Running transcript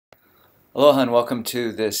Aloha and welcome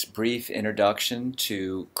to this brief introduction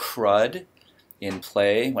to CRUD in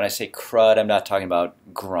Play. When I say CRUD, I'm not talking about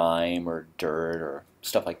grime or dirt or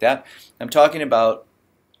stuff like that. I'm talking about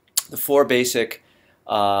the four basic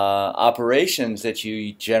operations that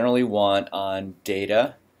you generally want on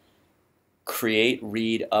data: create,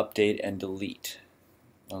 read, update, and delete.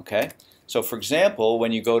 Okay? So for example,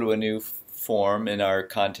 when you go to a new form in our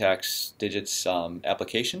contacts digits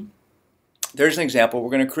application, there's an example. We're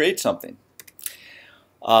going to create something.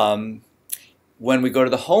 When we go to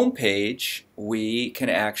the home page, we can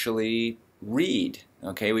actually read.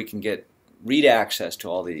 Okay, we can get read access to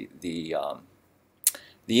all the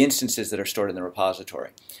instances that are stored in the repository.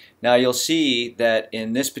 Now you'll see that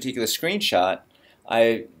in this particular screenshot,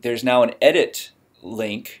 there's now an edit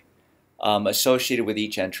link associated with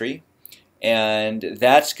each entry, and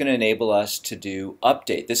that's going to enable us to do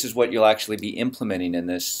update. This is what you'll actually be implementing in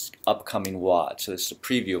this upcoming WAD. So this is a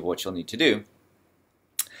preview of what you'll need to do.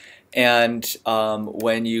 And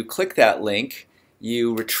when you click that link,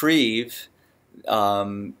 you retrieve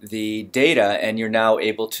the data, and you're now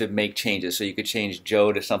able to make changes. So you could change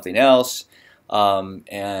Joe to something else,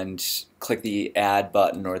 and click the add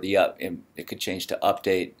button, or it could change to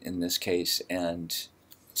update in this case, and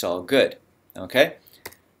it's all good. Okay?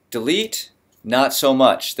 Delete, not so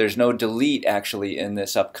much. There's no delete actually in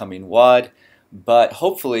this upcoming WAD. But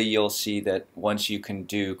hopefully you'll see that once you can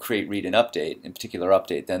do create, read, and update, in particular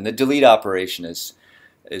update, then the delete operation is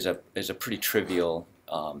a pretty trivial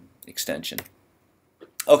extension.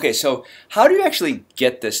 Okay, so how do you actually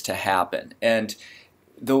get this to happen? And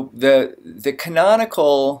the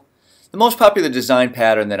canonical, the most popular design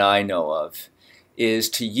pattern that I know of is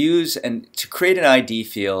to use and to create an ID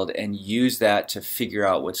field and use that to figure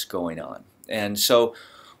out what's going on. And so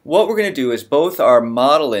what we're going to do is both our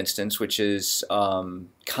model instance, which is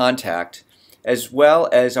contact, as well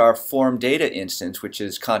as our form data instance, which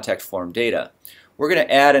is contact form data, we're going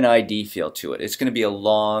to add an ID field to it. It's going to be a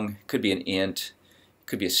long, could be an int,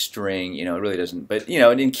 could be a string, it really doesn't, but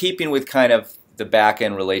in keeping with kind of the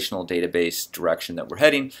back-end relational database direction that we're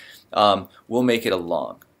heading, we'll make it a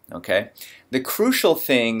long. Okay? The crucial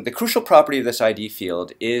property of this ID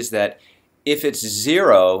field is that if it's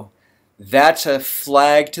 0, that's a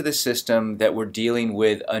flag to the system that we're dealing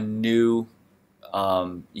with a new,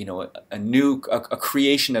 a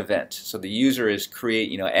creation event. So the user is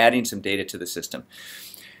adding some data to the system.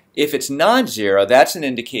 If it's non-zero, that's an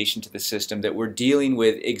indication to the system that we're dealing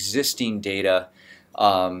with existing data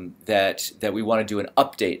that we want to do an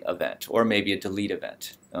update event or maybe a delete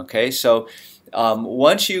event. Okay, so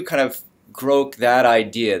once you kind of broke that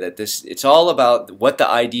idea that it's all about what the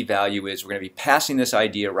ID value is, we're going to be passing this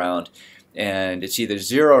ID around, and it's either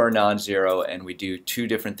 0 or non-zero, and we do two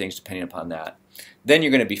different things depending upon that, then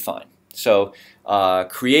you're going to be fine. So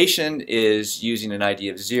creation is using an ID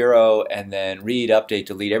of 0, and then read, update,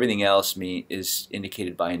 delete, everything else is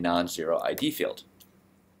indicated by a non-zero ID field.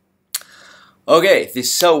 Okay,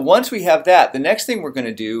 so once we have that, the next thing we're going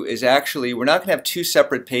to do is we're not going to have two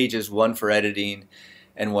separate pages, one for editing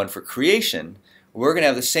and one for creation. We're going to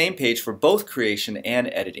have the same page for both creation and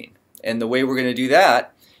editing. And the way we're going to do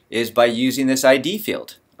that is by using this ID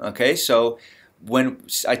field. Okay, so when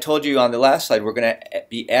I told you on the last slide, we're going to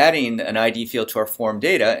be adding an ID field to our form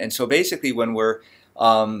data, and so basically when we're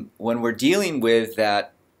dealing with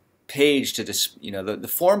that page to the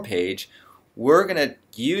form page, we're going to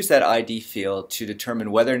use that ID field to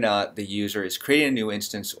determine whether or not the user is creating a new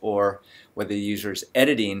instance or whether the user is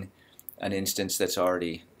editing an instance that's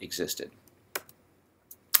already existed.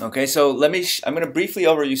 Okay, so I'm going to briefly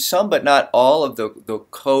overview some but not all of the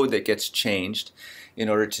code that gets changed in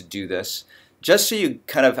order to do this. Just so you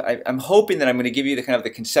I'm hoping that I'm going to give you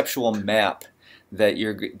the conceptual map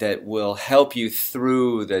that will help you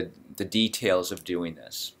through the details of doing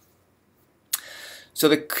this. So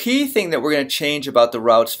the key thing that we're going to change about the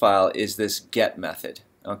routes file is this get method.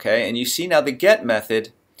 Okay, and you see now the get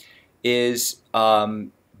method is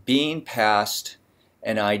being passed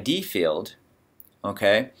an ID field.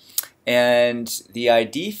 Okay, and the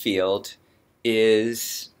ID field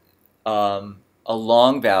is a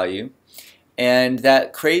long value, and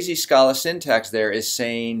that crazy Scala syntax there is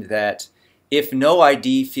saying that if no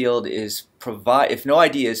ID is provided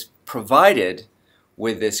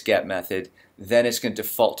with this get method, then it's going to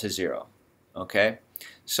default to 0. Okay,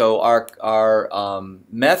 so our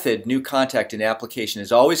method new contact in application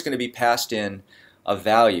is always going to be passed in a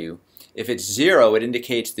value. If it's 0, it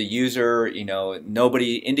indicates the user,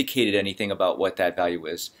 nobody indicated anything about what that value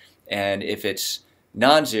is. And if it's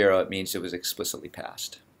non-zero, it means it was explicitly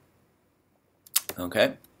passed.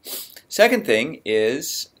 Okay. Second thing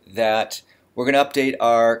is that we're going to update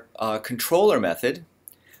our controller method,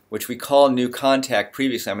 which we call new contact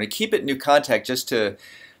previously. I'm going to keep it new contact just to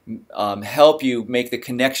help you make the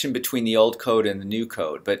connection between the old code and the new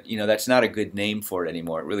code. But that's not a good name for it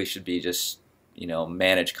anymore. It really should be just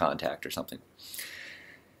manage contact or something.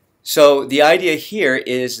 So the idea here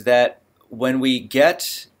is that when we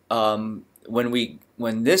get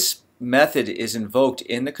when this method is invoked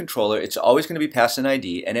in the controller, it's always going to be passed an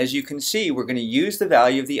ID, and as you can see, we're going to use the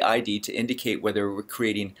value of the ID to indicate whether we're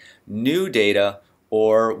creating new data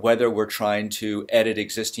or whether we're trying to edit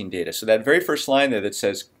existing data. So that very first line there that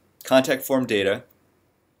says contact form data,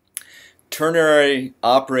 ternary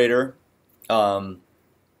operator,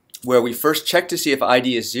 where we first check to see if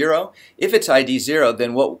ID is 0. If it's ID 0,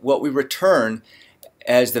 then what we return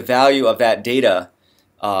as the value of that data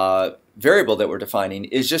variable that we're defining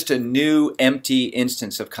is just a new empty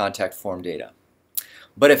instance of contact form data.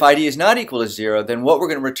 But if ID is not equal to 0, then what we're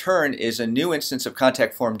going to return is a new instance of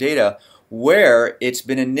contact form data where it's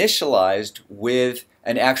been initialized with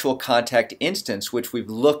an actual contact instance which we've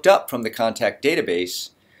looked up from the contact database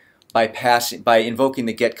by invoking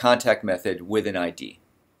the getContact method with an ID.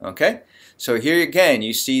 Okay? So here again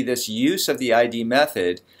you see this use of the ID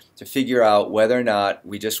method to figure out whether or not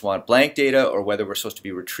we just want blank data or whether we're supposed to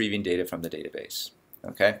be retrieving data from the database.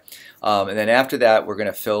 Okay, and then after that we're going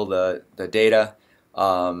to fill the data,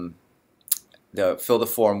 fill the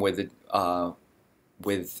form with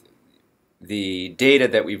the data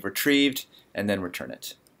that we've retrieved, and then return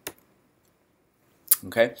it.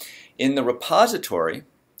 Okay, in the repository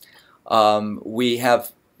we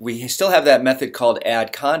still have that method called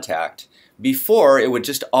add contact. Before, it would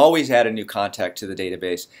just always add a new contact to the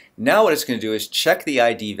database. Now what it's going to do is check the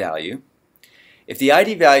ID value. If the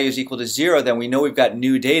ID value is equal to 0, then we know we've got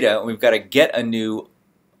new data, and we've got to get a new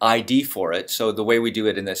ID for it. So the way we do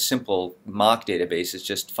it in this simple mock database is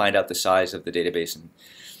just find out the size of the database, and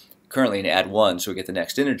currently in add 1, so we get the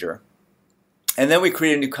next integer. And then we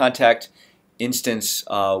create a new contact instance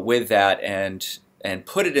with that and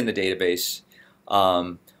put it in the database.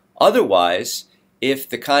 Otherwise, if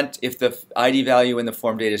the ID value in the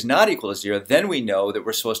form data is not equal to 0, then we know that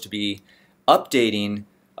we're supposed to be updating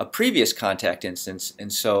a previous contact instance,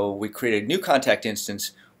 and so we create a new contact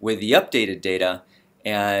instance with the updated data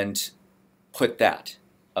and put that,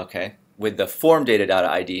 okay, with the form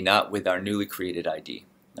data.id, not with our newly created ID.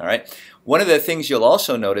 All right. One of the things you'll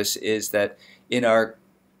also notice is that in our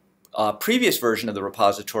previous version of the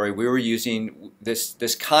repository, we were using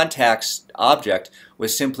this contacts object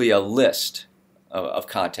was simply a list of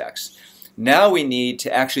contacts. Now we need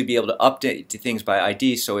to actually be able to update things by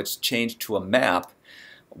ID, so it's changed to a map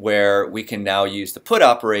where we can now use the put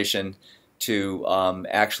operation to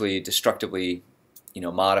actually destructively,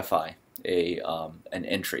 modify an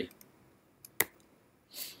entry.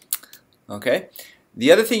 Okay.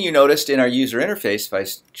 The other thing you noticed in our user interface, if I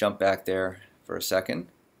jump back there for a second,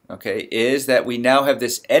 okay, is that we now have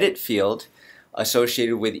this edit field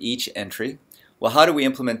associated with each entry. Well, how do we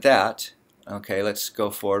implement that? Okay, let's go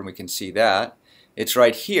forward and we can see that. It's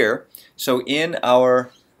right here. So in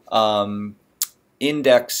our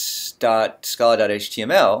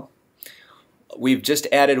index.scala.html, we've just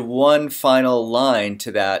added one final line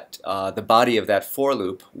to that, the body of that for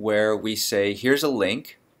loop, where we say here's a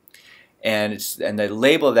link, and the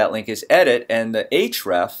label of that link is edit, and the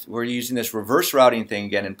href, we're using this reverse routing thing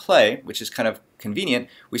again in play, which is kind of convenient.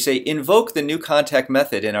 We say invoke the new contact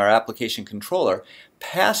method in our application controller,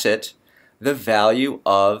 pass it the value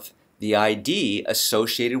of the ID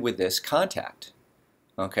associated with this contact.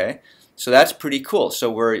 Okay, so that's pretty cool.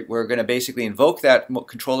 So we're going to basically invoke that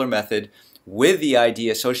controller method with the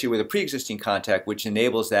ID associated with a pre-existing contact, which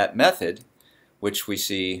enables that method, which we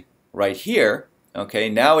see right here. Okay,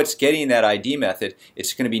 now it's getting that ID method.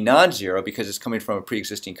 It's going to be non-zero because it's coming from a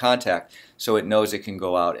pre-existing contact, so it knows it can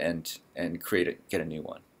go out and get a new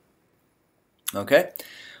one. Okay,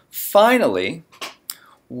 finally,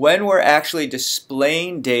 when we're actually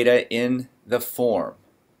displaying data in the form,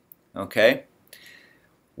 okay,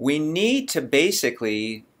 we need to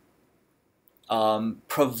basically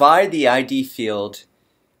provide the ID field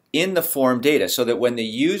in the form data so that when the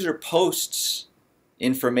user posts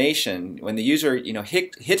information, when the user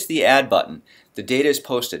hits the add button, the data is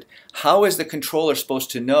posted. How is the controller supposed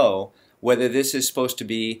to know whether this is supposed to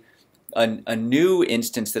be a new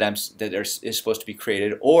instance that is supposed to be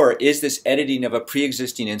created, or is this editing of a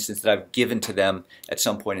pre-existing instance that I've given to them at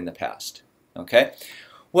some point in the past? Okay.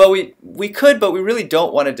 Well, we could, but we really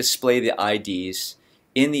don't want to display the IDs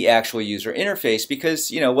in the actual user interface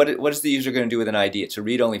because what is the user going to do with an ID? It's a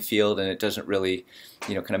read-only field, and it doesn't really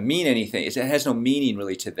kind of mean anything. It has no meaning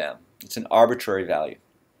really to them. It's an arbitrary value.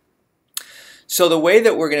 So the way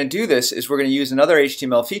that we're going to do this is we're going to use another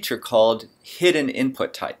HTML feature called hidden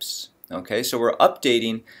input types. Okay, so we're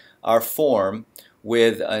updating our form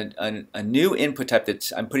with a new input type that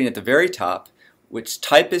I'm putting at the very top, which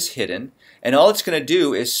type is hidden, and all it's going to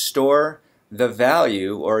do is store the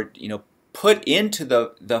value, or put into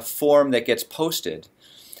the form that gets posted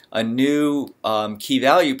a new key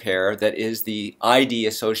value pair that is the ID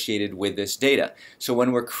associated with this data. So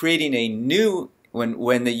when we're creating a new,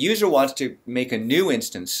 when the user wants to make a new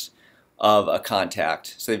instance of a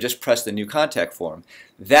contact, so they've just pressed the new contact form,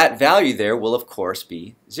 that value there will of course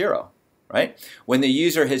be 0, right? When the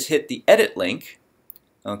user has hit the edit link,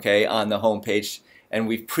 okay, on the home page, and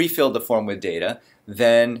we've pre-filled the form with data,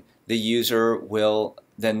 then the user will,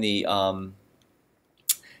 then the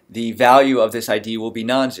value of this ID will be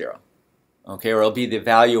non-zero, okay, or it'll be the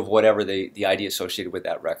value of whatever the ID associated with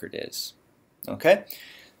that record is. Okay,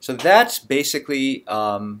 so that's basically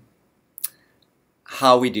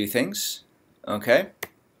how we do things. Okay,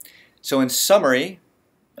 so in summary,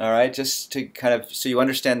 all right, just to kind of so you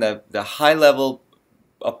understand the high-level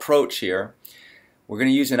approach here, we're going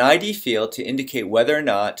to use an ID field to indicate whether or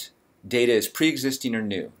not data is pre-existing or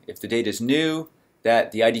new. If the data is new,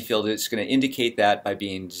 that the ID field is going to indicate that by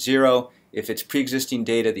being 0. If it's pre-existing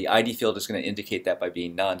data, the ID field is going to indicate that by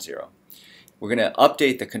being non-zero. We're going to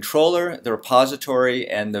update the controller, the repository,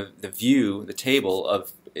 and the view, the table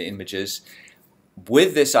of images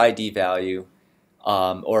with this ID value,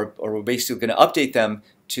 or we're basically going to update them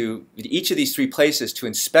to each of these 3 places to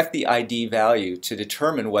inspect the ID value to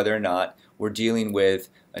determine whether or not we're dealing with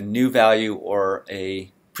a new value or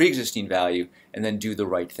a pre-existing value, and then do the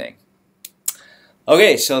right thing.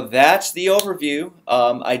 Okay, so that's the overview.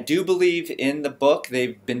 I do believe in the book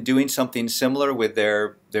they've been doing something similar with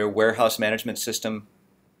their warehouse management system,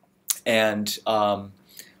 and well,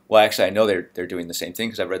 actually, I know they're doing the same thing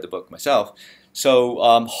because I've read the book myself. So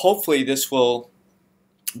hopefully, this will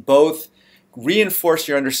both reinforce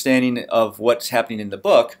your understanding of what's happening in the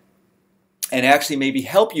book, and actually maybe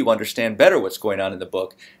help you understand better what's going on in the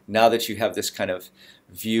book now that you have this kind of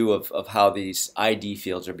view of how these ID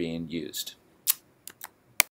fields are being used.